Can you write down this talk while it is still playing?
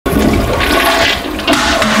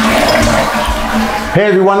Hey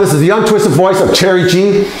everyone, this is the untwisted voice of Terry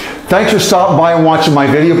G. Thanks for stopping by and watching my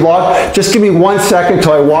video blog. Just give me 1 second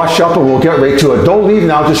till I wash up and we'll get right to it. Don't leave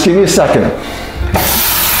now, just give me a second.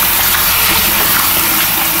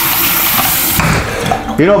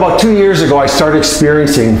 You know, about 2 years ago I started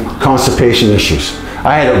experiencing constipation issues.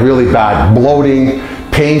 I had it really bad, bloating,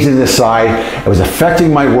 pains in the side. It was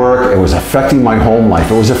affecting my work, it was affecting my home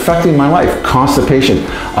life, it was affecting my life, constipation.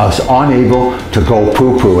 I was unable to go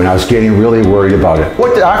poo-poo and I was getting really worried about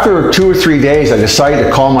it. After 2 or 3 days, I decided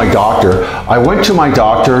to call my doctor. I went to my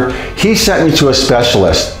doctor, he sent me to a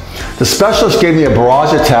specialist. The specialist gave me a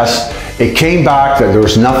Barrage test. It came back that there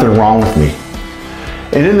was nothing wrong with me.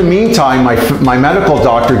 And in the meantime, my medical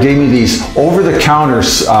doctor gave me these over-the-counter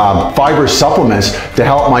fiber supplements to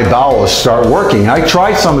help my bowels start working. I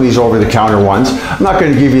tried some of these over-the-counter ones. I'm not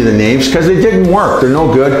going to give you the names because they didn't work. They're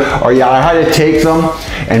no good. Or yeah, I had to take them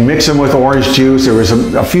and mix them with orange juice. There was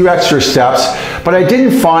a few extra steps, but I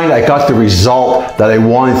didn't find I got the result that I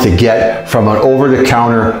wanted to get from an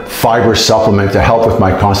over-the-counter fiber supplement to help with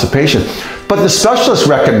my constipation. But the specialist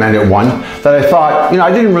recommended one that I thought,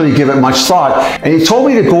 I didn't really give it much thought. And he told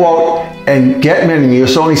me to go out and get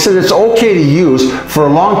Metamucil, and he said it's okay to use for a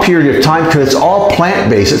long period of time because it's all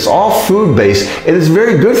plant-based, it's all food-based, and it's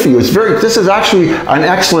very good for you. This is actually an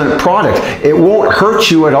excellent product. It won't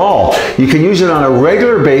hurt you at all. You can use it on a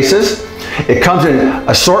regular basis. It comes in an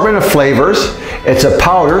assortment of flavors. It's a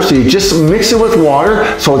powder, so you just mix it with water,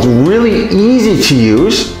 so it's really easy to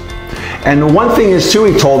use. And the one thing is too,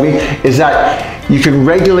 he told me, is that you can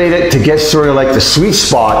regulate it to get sort of like the sweet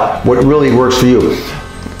spot, what really works for you.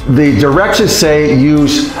 The directions say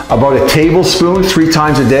use about a tablespoon 3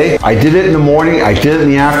 times a day. I did it in the morning, I did it in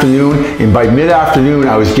the afternoon, and by mid-afternoon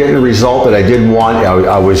I was getting a result that I didn't want.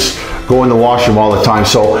 I was going to the washroom all the time.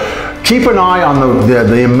 So keep an eye on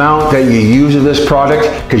the amount that you use of this product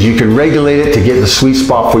because you can regulate it to get the sweet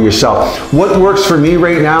spot for yourself. What works for me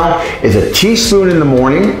right now is a teaspoon in the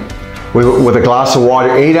morning, with a glass of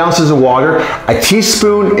water, 8 ounces of water, a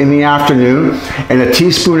teaspoon in the afternoon, and a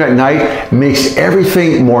teaspoon at night makes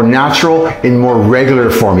everything more natural and more regular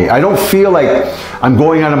for me. I don't feel like I'm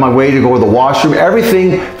going out of my way to go to the washroom.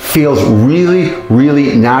 Everything feels really,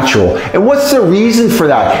 really natural. And what's the reason for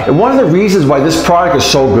that? And one of the reasons why this product is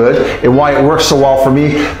so good and why it works so well for me,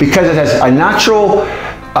 because it has a natural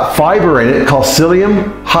fiber in it called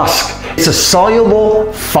psyllium husk. It's a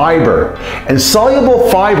soluble fiber, and soluble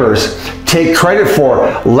fibers take credit for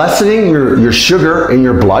lessening your sugar in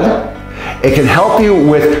your blood. It can help you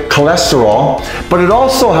with cholesterol, but it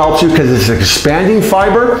also helps you because it's an expanding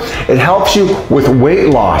fiber. It helps you with weight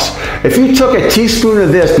loss. If you took a teaspoon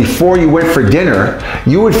of this before you went for dinner,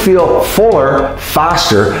 you would feel fuller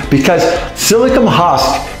faster because psyllium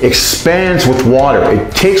husk expands with water.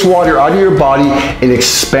 It takes water out of your body and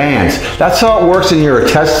expands. That's how it works in your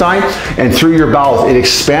intestine and through your bowels. It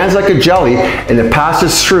expands like a jelly and it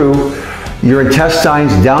passes through your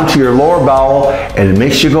intestines down to your lower bowel and it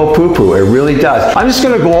makes you go poo-poo. It really does. I'm just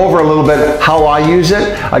going to go over a little bit how I use it.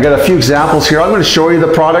 I got a few examples here. I'm going to show you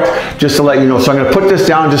the product just to let you know. So I'm going to put this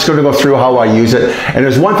down, just going to go through how I use it. And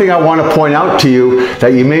there's one thing I want to point out to you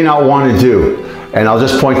that you may not want to do. And I'll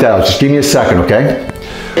just point that out. Just give me a second, okay?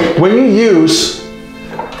 When you use,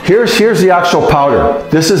 here's the actual powder.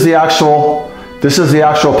 This is the actual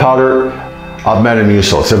powder of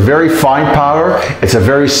Metamucil. It's a very fine powder. It's a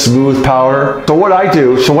very smooth powder. So what I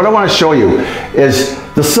do, what I want to show you is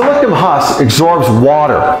the psyllium husk absorbs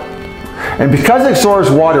water. And because it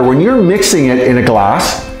absorbs water, when you're mixing it in a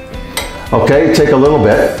glass, okay, take a little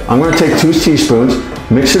bit. I'm going to take 2 teaspoons,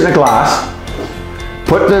 mix it in a glass,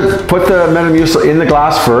 put the Metamucil in the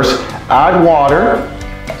glass first, add water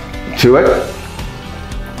to it,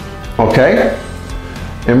 okay?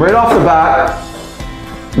 And right off the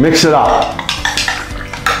bat, mix it up.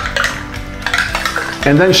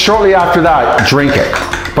 And then shortly after that, drink it.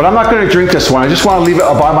 But I'm not going to drink this one. I just want to leave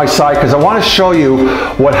it by my side because I want to show you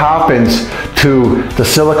what happens to the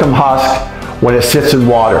psyllium husk when it sits in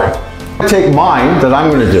water. I'll take mine that I'm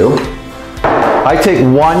going to do. I take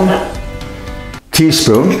 1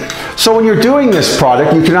 teaspoon. So when you're doing this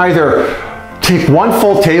product, you can either take 1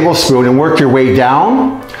 full tablespoon and work your way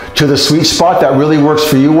down to the sweet spot that really works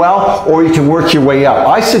for you well, or you can work your way up.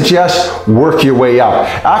 I suggest work your way up.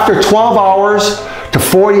 After 12 hours to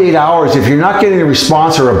 48 hours, if you're not getting a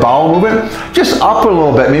response or a bowel movement, just up a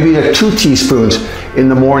little bit, maybe to 2 teaspoons in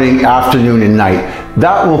the morning, afternoon, and night.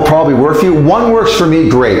 that will probably work for you. One works for me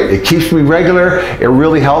great. It keeps me regular. It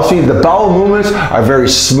really helps me. The bowel movements are very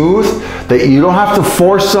smooth. You don't have to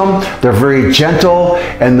force them. They're very gentle,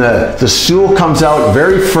 and the stool comes out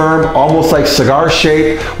very firm, almost like cigar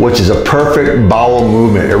shape, which is a perfect bowel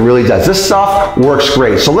movement. It really does. This stuff works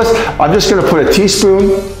great. So I'm just going to put a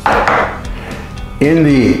teaspoon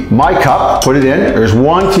in my cup. Put it in. There's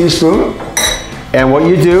 1 teaspoon. And what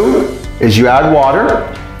you do is you add water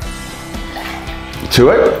to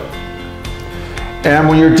it. And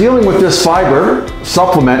when you're dealing with this fiber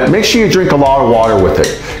supplement, make sure you drink a lot of water with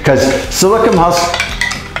it, because silicon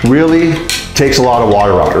husk really takes a lot of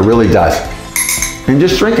water out. It really does. And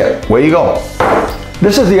just drink it. Away you go.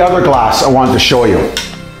 This is the other glass I wanted to show you.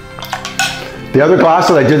 The other glass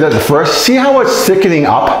that I did at the first, see how it's thickening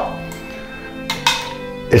up?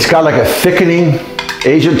 It's got like a thickening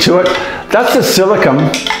agent to it. That's the silicon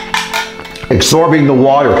absorbing the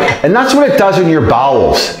water. And that's what it does in your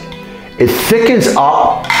bowels. It thickens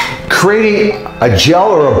up, creating a gel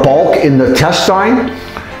or a bulk in the intestine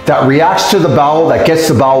that reacts to the bowel, that gets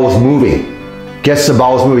the bowels moving.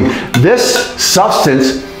 This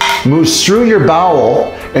substance moves through your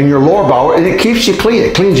bowel and your lower bowel, and it keeps you clean.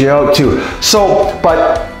 It cleans you out too. So,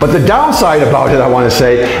 but the downside about it, I want to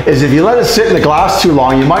say, is if you let it sit in the glass too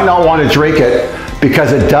long, you might not want to drink it,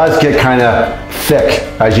 because it does get kind of thick,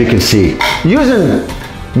 as you can see. Using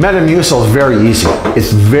Metamucil is very easy.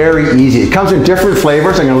 It's very easy. It comes in different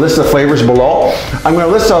flavors. I'm going to list the flavors below. I'm going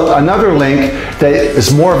to list another link that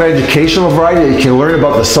is more of an educational variety that you can learn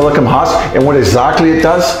about the silicon husk and what exactly it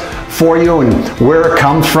does for you and where it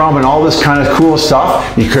comes from and all this kind of cool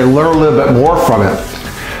stuff. You can learn a little bit more from it.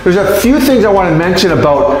 There's a few things I want to mention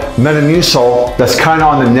about Metamucil that's kind of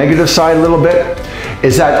on the negative side a little bit,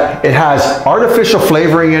 is that it has artificial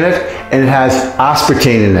flavoring in it and it has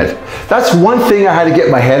aspartame in it. That's one thing I had to get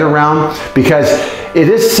my head around, because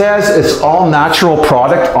says it's all natural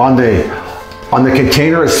product on the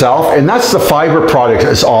container itself, and that's the fiber product.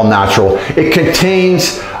 It's all natural. It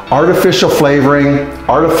contains artificial flavoring,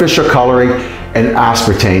 artificial coloring, and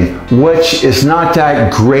aspartame, which is not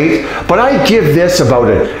that great, but I give this about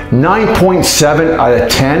a 9.7 out of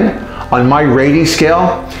 10 on my rating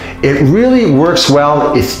scale. It really works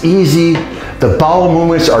well. It's easy. The bowel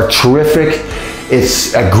movements are terrific.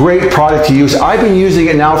 It's a great product to use. I've been using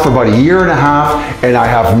it now for about a year and a half, and I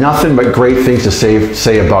have nothing but great things to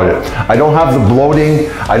say about it. I don't have the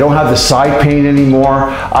bloating. I don't have the side pain anymore.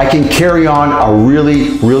 I can carry on a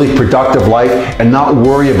really, really productive life and not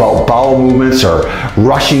worry about bowel movements or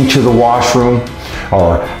rushing to the washroom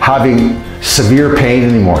or having severe pain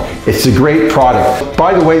anymore. It's a great product.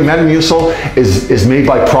 By the way, Metamucil is made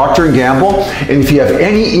by Procter & Gamble, and if you have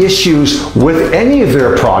any issues with any of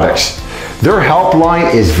their products, their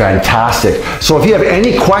helpline is fantastic. So if you have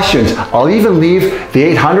any questions, I'll even leave the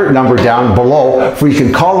 800 number down below where you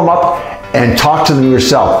can call them up and talk to them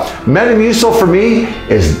yourself. Metamucil for me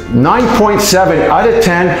is 9.7 out of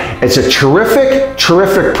 10. It's a terrific,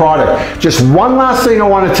 terrific product. Just one last thing I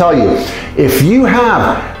want to tell you. If you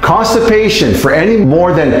have constipation for any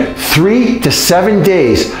more than 3 to 7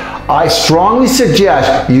 days, I strongly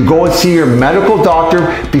suggest you go and see your medical doctor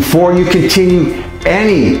before you continue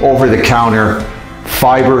any over-the-counter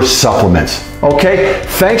fiber supplements. Okay,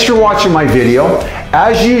 thanks for watching my video.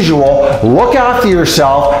 As usual, look after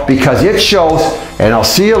yourself because it shows, and I'll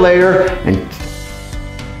see you later. And